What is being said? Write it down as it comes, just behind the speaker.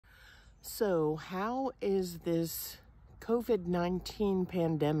So how is this COVID-19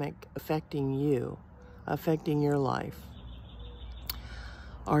 pandemic affecting you, affecting your life?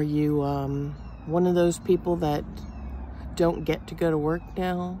 Are you one of those people that don't get to go to work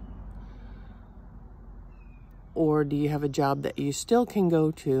now? Or do you have a job that you still can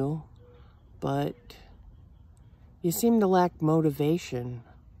go to, but you seem to lack motivation?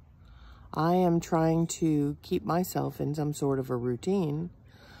 I am trying to keep myself in some sort of a routine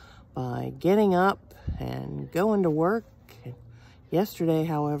by getting up and going to work. Yesterday,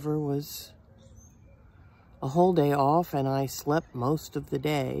 however, was a whole day off and I slept most of the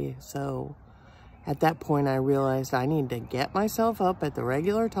day. So at that point, I realized I need to get myself up at the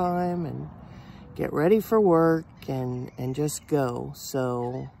regular time and get ready for work and just go.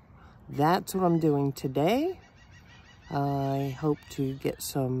 So that's what I'm doing today. I hope to get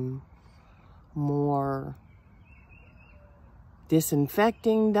some more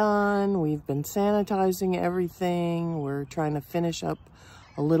disinfecting done. We've been sanitizing everything. We're trying to finish up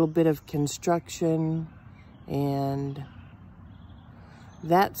a little bit of construction, and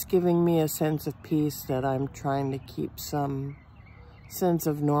that's giving me a sense of peace that I'm trying to keep some sense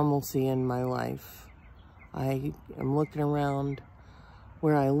of normalcy in my life. I am looking around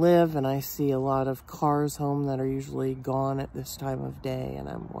where I live and I see a lot of cars home that are usually gone at this time of day, and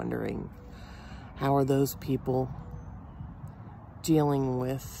I'm wondering, how are those people dealing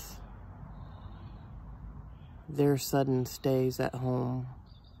with their sudden stays at home?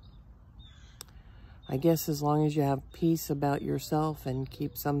 I guess as long as you have peace about yourself and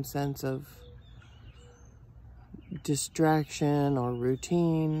keep some sense of distraction or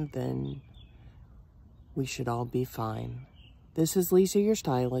routine, then we should all be fine. This is Lisa, your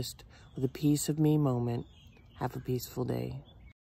stylist, with a Piece of Me moment. Have a peaceful day.